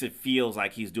 or at least it feels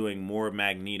like he's doing more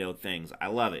Magneto things. I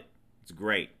love it. It's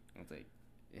great. I'll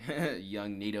say,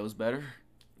 young Nito's better.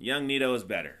 Young Nito is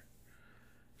better.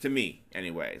 To me,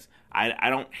 anyways. I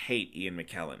don't hate Ian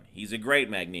McKellen. He's a great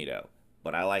Magneto,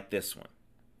 but I like this one.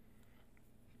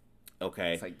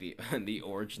 Okay. It's like the the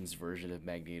Origins version of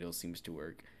Magneto seems to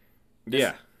work.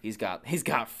 Yeah. He's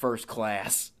got first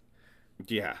class.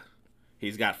 Yeah.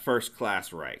 He's got first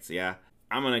class rights. Yeah.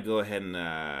 I'm gonna go ahead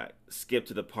and skip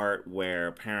to the part where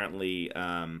apparently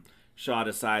Shaw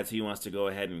decides he wants to go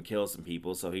ahead and kill some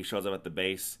people. So he shows up at the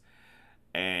base,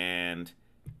 and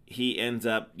he ends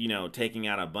up, taking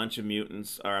out a bunch of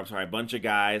mutants, or I'm sorry, a bunch of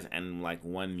guys and like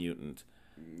one mutant.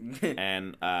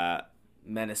 And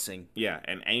Menacing. yeah,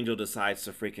 and Angel decides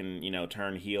to freaking,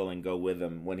 turn heel and go with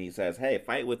him when he says, "Hey,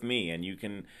 fight with me and you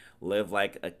can live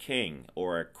like a king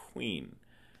or a queen."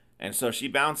 And so she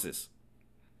bounces.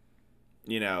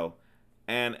 And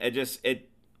it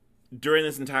during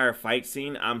this entire fight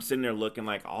scene, I'm sitting there looking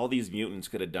like all these mutants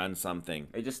could have done something.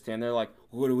 They just stand there like,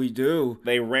 what do we do?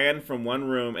 They ran from one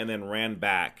room and then ran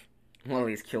back. Well,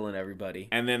 he's killing everybody.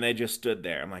 And then they just stood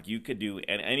there. I'm like, you could do,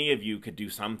 and any of you could do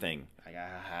something.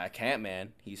 I can't,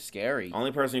 man. He's scary.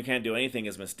 Only person who can't do anything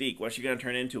is Mystique. What's she gonna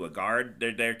turn into? A guard?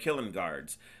 They're killing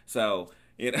guards. So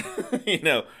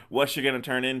what's she gonna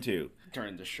turn into? Turn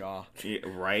into Shaw. Yeah,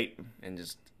 right. And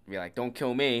just be like, don't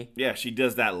kill me. Yeah, she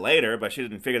does that later, but she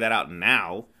didn't figure that out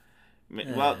now.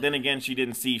 Well, then again, she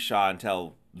didn't see Shaw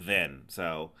until then.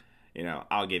 So,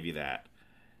 I'll give you that.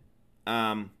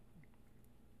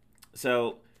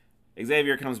 So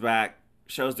Xavier comes back,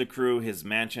 shows the crew his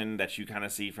mansion that you kind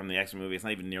of see from the X-Men movie. It's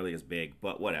not even nearly as big,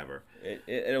 but whatever.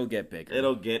 It'll get bigger.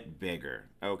 It'll get bigger,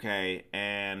 okay?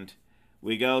 And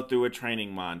we go through a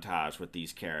training montage with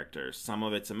these characters. Some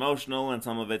of it's emotional and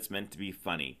some of it's meant to be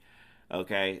funny,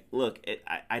 okay? Look,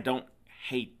 I don't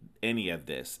hate any of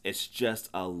this. It's just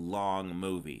a long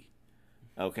movie,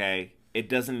 okay? It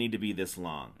doesn't need to be this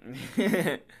long.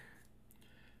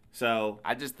 So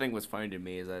I just think what's funny to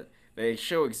me is that they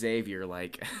show Xavier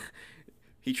like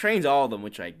he trains all of them,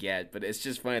 which I get, but it's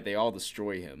just funny that they all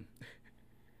destroy him.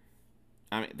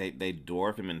 I mean, they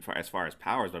dwarf him as far as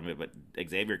powers, but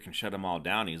Xavier can shut them all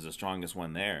down. He's the strongest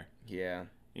one there. Yeah,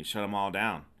 he shut them all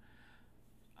down.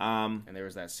 And there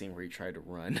was that scene where he tried to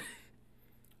run.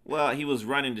 Well, he was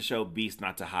running to show Beast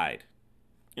not to hide.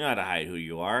 You know how to hide who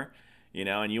you are,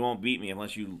 and you won't beat me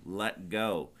unless you let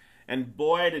go. And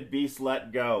boy, did Beast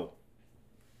let go.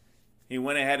 He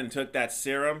went ahead and took that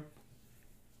serum.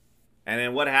 And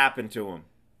then what happened to him?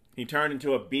 He turned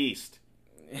into a beast.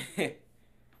 He's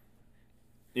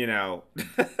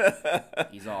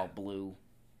all blue.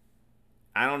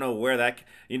 I don't know where that...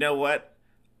 You know what?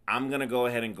 I'm going to go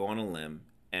ahead and go on a limb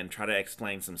and try to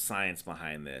explain some science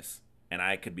behind this. And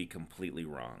I could be completely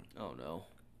wrong. Oh, no.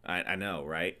 I know,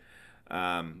 right?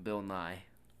 Bill Nye.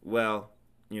 Well,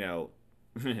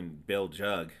 Bill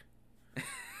Jug.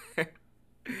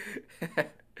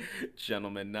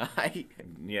 Gentleman Nye.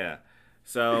 Yeah.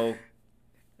 So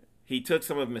he took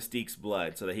some of Mystique's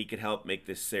blood so that he could help make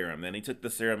this serum. Then he took the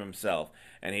serum himself,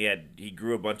 and he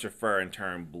grew a bunch of fur and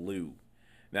turned blue.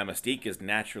 Now Mystique is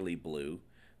naturally blue,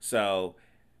 so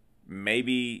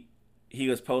maybe he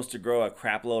was supposed to grow a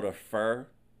crap load of fur,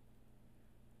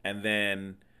 and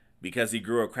then because he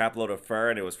grew a crap load of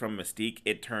fur and it was from Mystique,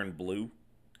 it turned blue.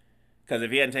 Because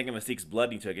if he hadn't taken Mystique's blood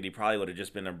and he took it, he probably would have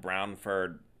just been a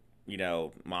brown-furred,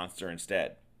 monster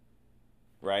instead.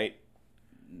 Right?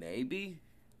 Maybe.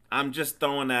 I'm just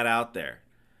throwing that out there.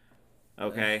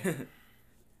 Okay?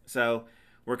 So,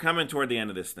 we're coming toward the end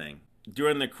of this thing.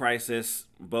 During the crisis,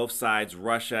 both sides,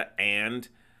 Russia and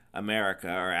America,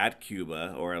 are at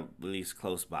Cuba, or at least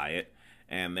close by it.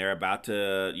 And they're about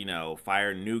to,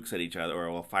 fire nukes at each other,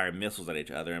 or fire missiles at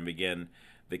each other and begin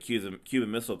the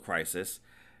Cuban Missile Crisis.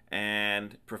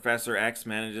 And Professor X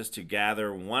manages to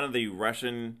gather one of the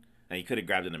Russian... Now, he could have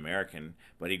grabbed an American,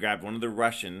 but he grabbed one of the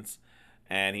Russians,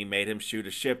 and he made him shoot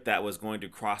a ship that was going to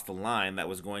cross the line, that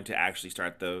was going to actually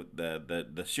start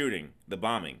the shooting, the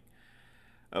bombing.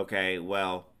 Okay,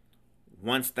 well,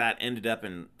 once that ended up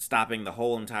in stopping the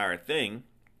whole entire thing,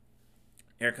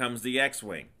 here comes the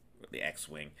X-Wing.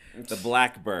 The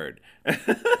Blackbird.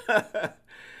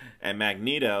 And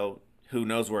Magneto, who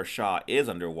knows where Shaw is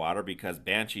underwater because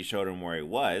Banshee showed him where he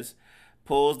was,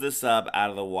 pulls the sub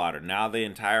out of the water. Now the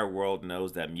entire world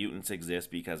knows that mutants exist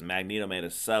because Magneto made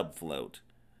a sub float.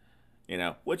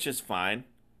 Which is fine.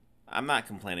 I'm not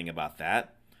complaining about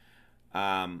that.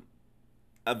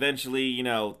 Eventually,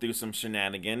 through some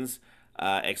shenanigans,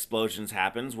 explosions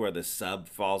happens where the sub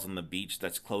falls on the beach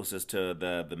that's closest to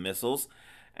the missiles,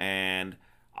 and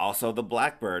also the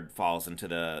Blackbird falls into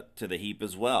the heap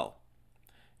as well.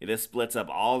 This splits up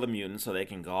all the mutants so they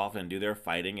can go off and do their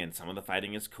fighting, and some of the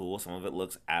fighting is cool, some of it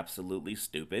looks absolutely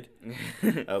stupid.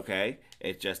 Okay?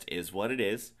 It just is what it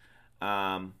is.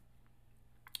 But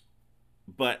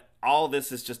all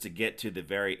this is just to get to the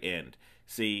very end.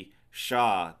 See,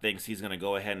 Shaw thinks he's going to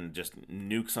go ahead and just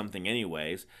nuke something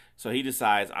anyways. So he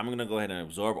decides, I'm going to go ahead and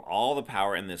absorb all the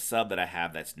power in this sub that I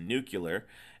have that's nuclear,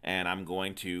 and I'm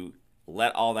going to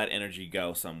let all that energy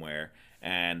go somewhere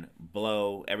and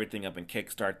blow everything up and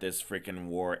kickstart this freaking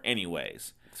war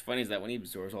anyways. What's funny is that when he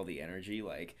absorbs all the energy,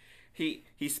 like he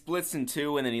splits in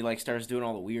two, and then he like starts doing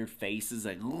all the weird faces,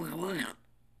 like.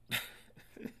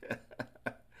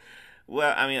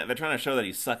 Well, I mean, they're trying to show that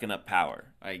he's sucking up power.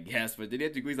 I guess, but then he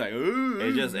have to go. He's like,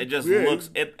 it just looks.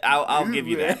 I'll give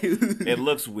you that. It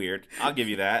looks weird. I'll give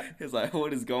you that. It's like,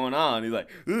 what is going on? He's like,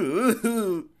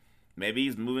 maybe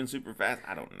he's moving super fast.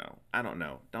 I don't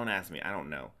know. Don't ask me. I don't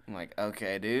know. I'm like,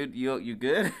 okay, dude, you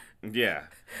good? Yeah.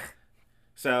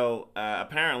 So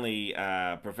apparently,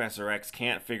 Professor X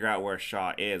can't figure out where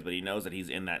Shaw is, but he knows that he's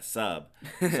in that sub.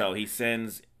 So he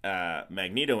sends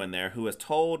Magneto in there, who has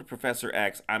told Professor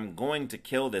X, "I'm going to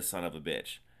kill this son of a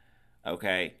bitch."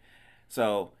 Okay,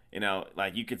 so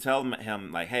like you could tell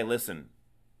him, like, "Hey, listen,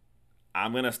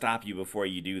 I'm gonna stop you before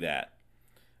you do that."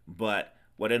 But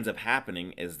what ends up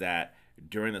happening is that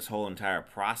during this whole entire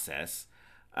process,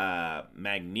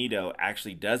 Magneto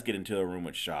actually does get into a room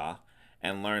with Shaw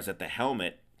and learns that the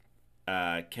helmet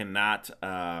cannot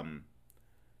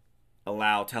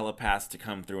allow telepaths to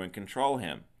come through and control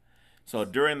him. So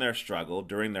during their struggle,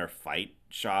 during their fight,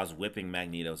 Shaw's whipping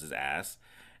Magneto's ass,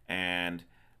 and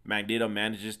Magneto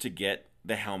manages to get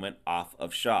the helmet off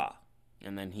of Shaw.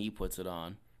 And then he puts it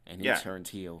on, and he turns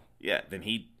heel. Yeah, then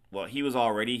he was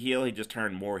already heel, he just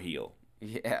turned more heel.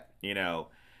 Yeah.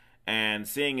 And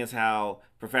seeing as how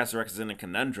Professor X is in a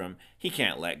conundrum, he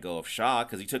can't let go of Shaw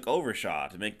because he took over Shaw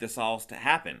to make this all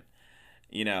happen.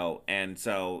 And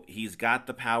so he's got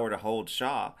the power to hold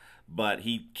Shaw, but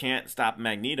he can't stop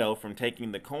Magneto from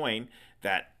taking the coin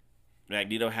that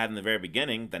Magneto had in the very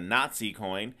beginning, the Nazi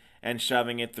coin, and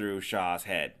shoving it through Shaw's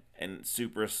head in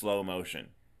super slow motion.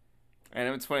 And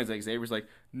what's funny is like Xavier's like,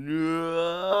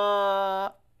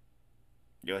 no.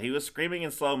 He was screaming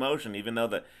in slow motion, even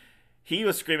though he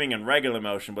was screaming in regular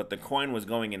motion, but the coin was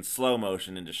going in slow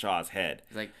motion into Shaw's head.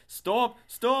 He's like, stop,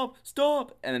 stop,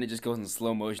 stop. And then it just goes in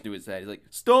slow motion to his head. He's like,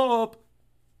 stop.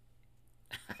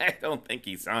 I don't think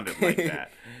he sounded like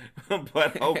that.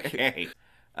 But okay.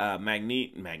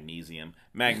 Magneto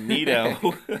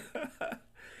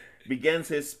begins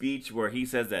his speech where he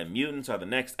says that mutants are the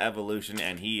next evolution,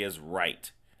 and he is right.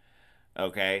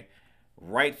 Okay?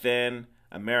 Right then,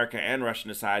 America and Russia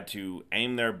decide to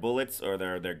aim their bullets or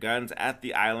their guns at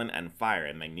the island and fire.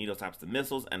 And Magneto stops the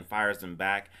missiles and fires them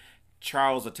back.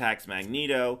 Charles attacks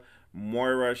Magneto.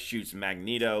 Moira shoots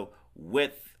Magneto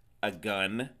with a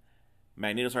gun.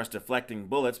 Magneto starts deflecting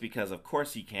bullets because of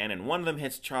course he can. And one of them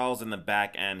hits Charles in the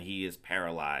back and he is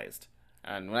paralyzed.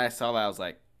 And when I saw that, I was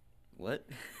like, what?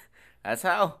 That's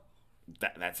how?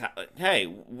 That's how. Hey,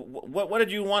 what did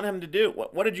you want him to do?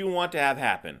 What did you want to have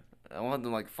happen? I want him to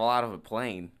like fall out of a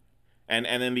plane. And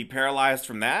then be paralyzed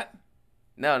from that?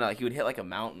 No, he would hit like a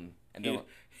mountain. And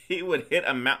he would hit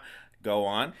a mountain. Go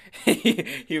on.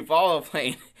 He would fall out of a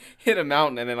plane, hit a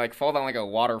mountain, and then like fall down like a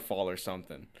waterfall or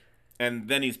something. And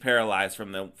then he's paralyzed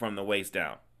from the waist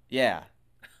down. Yeah.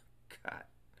 God.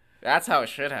 That's how it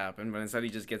should happen, but instead he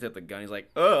just gets hit the gun. He's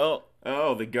like, the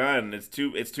gun. It's too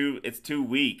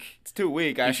weak. It's too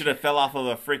weak. He should have fell off of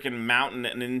a freaking mountain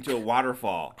and into a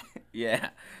waterfall. Yeah.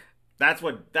 That's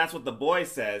what the boy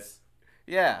says.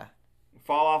 Yeah.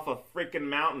 Fall off a freaking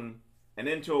mountain and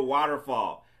into a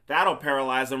waterfall. That'll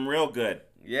paralyze him real good.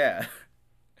 Yeah.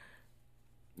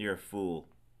 You're a fool.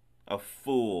 A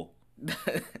fool.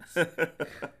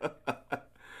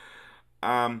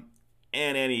 In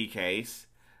any case,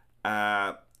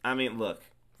 I mean, look.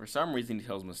 For some reason, he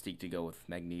tells Mystique to go with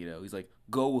Magneto. He's like,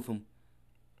 go with him.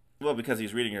 Well, because he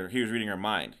was reading her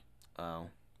mind. Oh.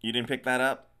 You didn't pick that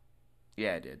up?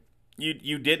 Yeah, I did.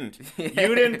 You didn't.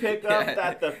 You didn't pick up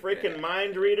that the freaking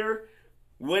mind reader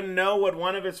wouldn't know what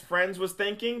one of his friends was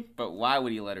thinking? But why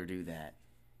would he let her do that?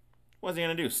 What's he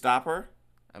gonna do? Stop her?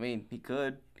 I mean, he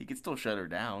could. He could still shut her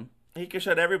down. He could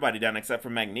shut everybody down except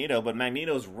for Magneto, but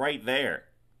Magneto's right there.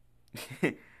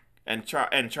 and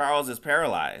Charles is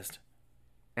paralyzed.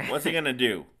 What's he gonna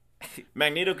do?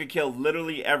 Magneto could kill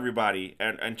literally everybody,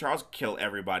 and Charles could kill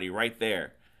everybody right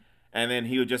there. And then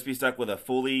he would just be stuck with a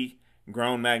fully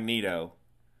grown Magneto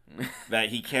that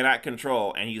he cannot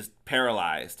control, and he's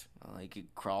paralyzed. Well, he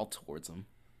could crawl towards him.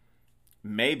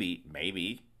 Maybe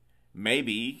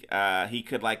he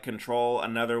could like control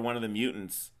another one of the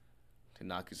mutants to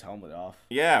knock his helmet off.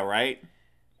 Yeah, right.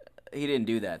 He didn't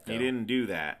do that though. He didn't do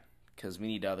that because we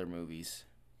need other movies.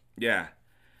 Yeah.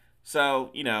 So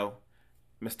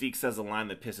Mystique says a line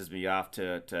that pisses me off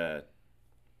to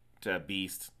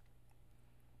Beast.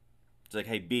 It's like,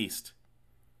 hey, Beast.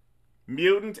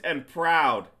 Mutant and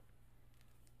proud.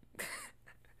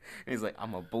 He's like,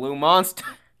 I'm a blue monster.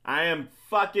 I am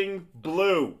fucking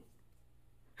blue.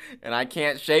 And I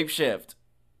can't shapeshift.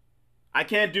 I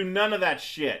can't do none of that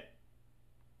shit.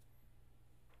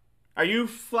 Are you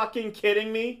fucking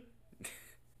kidding me?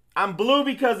 I'm blue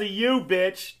because of you,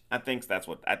 bitch. I think that's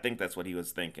what he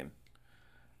was thinking.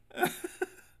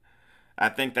 I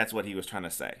think that's what he was trying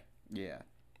to say. Yeah.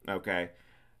 Okay.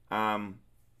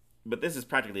 But this is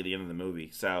practically the end of the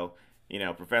movie. So,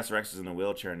 Professor X is in a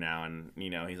wheelchair now, and,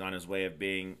 he's on his way of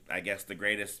being, I guess, the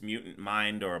greatest mutant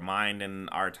mind or mind in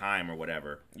our time or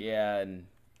whatever. Yeah, and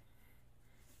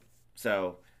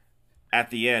so at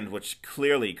the end, which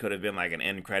clearly could have been like an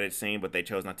end credit scene, but they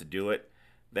chose not to do it,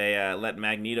 they let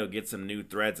Magneto get some new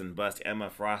threads and bust Emma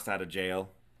Frost out of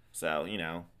jail. So,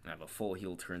 I have a full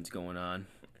heel turns going on.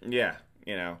 Yeah,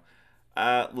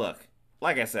 look,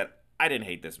 like I said, I didn't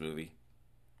hate this movie.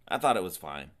 I thought it was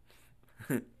fine.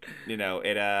 It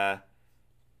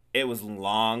was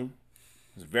long.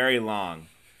 It was very long.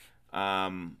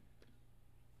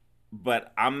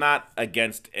 But I'm not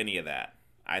against any of that.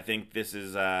 I think this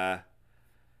is to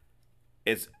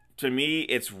me,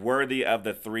 it's worthy of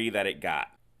the 3 that it got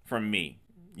from me.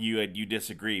 You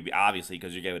disagree, obviously,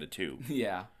 because you gave it a 2.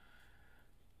 Yeah.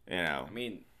 I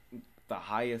mean, the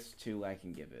highest 2 I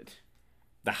can give it.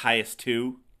 The highest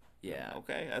 2? Yeah.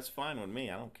 Okay, that's fine with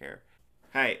me. I don't care.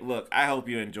 Hey, look, I hope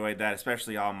you enjoyed that,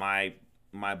 especially all my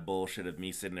bullshit of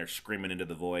me sitting there screaming into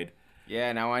the void.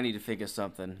 Yeah, now I need to think of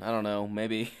something. I don't know.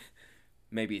 Maybe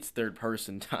it's third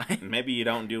person time. Maybe you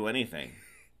don't do anything.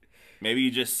 Maybe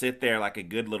you just sit there like a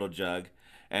good little jug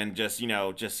and just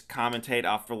commentate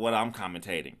off for what I'm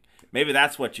commentating. Maybe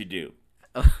that's what you do.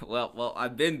 Well,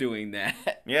 I've been doing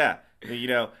that. Yeah,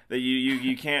 that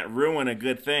you can't ruin a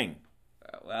good thing.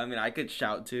 Well, I mean, I could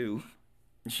shout too.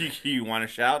 You want to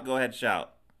shout? Go ahead,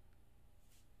 shout.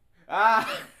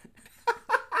 Ah!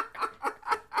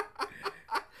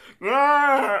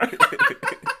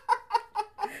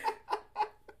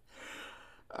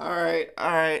 All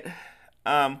right.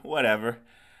 Whatever.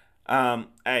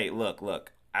 Hey,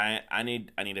 look. I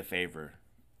need a favor.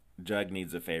 Jug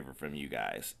needs a favor from you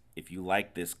guys. If you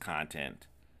like this content,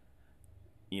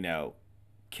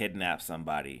 kidnap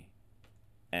somebody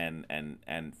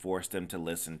and force them to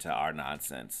listen to our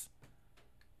nonsense.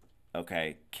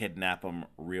 Okay, kidnap them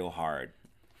real hard,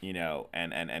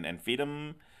 and feed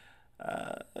them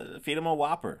a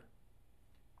Whopper.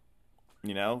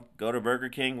 Go to Burger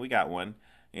King. We got one.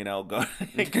 Go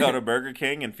to Burger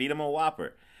King and feed them a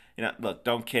Whopper. Look,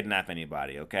 don't kidnap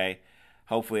anybody, okay?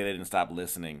 Hopefully they didn't stop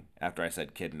listening after I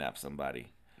said kidnap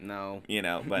somebody. No.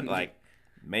 But like,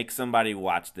 make somebody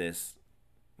watch this,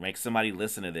 make somebody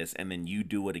listen to this, and then you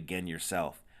do it again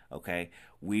yourself, okay?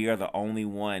 We are the only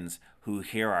ones who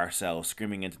hear ourselves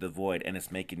screaming into the void, and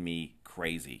it's making me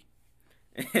crazy.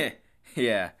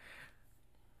 Yeah.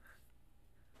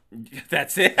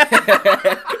 That's it.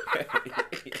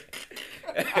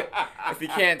 If you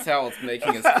can't tell, it's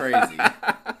making us crazy.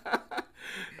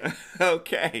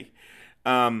 Okay.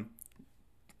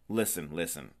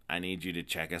 Listen. I need you to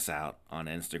check us out on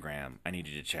Instagram. I need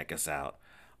you to check us out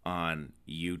on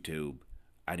YouTube.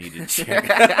 I need you to check.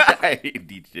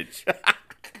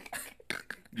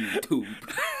 YouTube.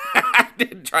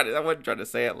 I wasn't trying to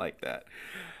say it like that.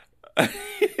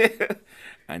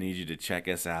 I need you to check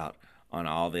us out on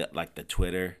all the the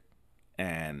Twitter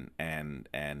and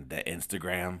the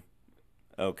Instagram.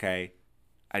 Okay,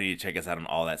 I need to check us out on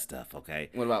all that stuff. Okay.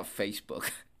 What about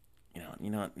Facebook? I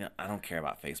don't care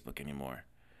about Facebook anymore.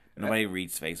 Nobody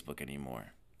reads Facebook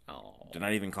anymore. Oh. They're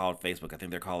not even called Facebook. I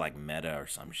think they're called like Meta or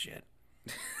some shit.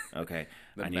 Okay.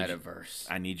 The metaverse.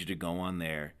 I need you to go on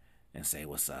there and say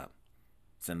what's up.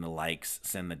 Send the likes,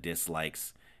 send the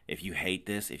dislikes. If you hate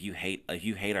this, if you hate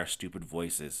our stupid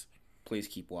voices, please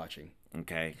keep watching.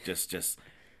 Okay? Just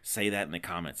say that in the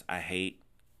comments. I hate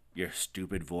your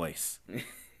stupid voice.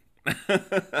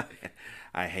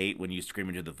 I hate when you scream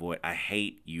into the void. I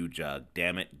hate you, Jug.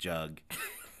 Damn it, Jug.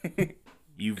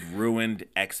 You've ruined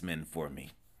X-Men for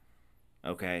me.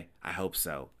 Okay? I hope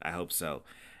so.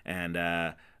 And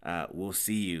we'll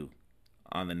see you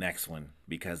on the next one,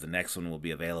 because the next one will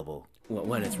be available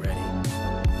when it's ready.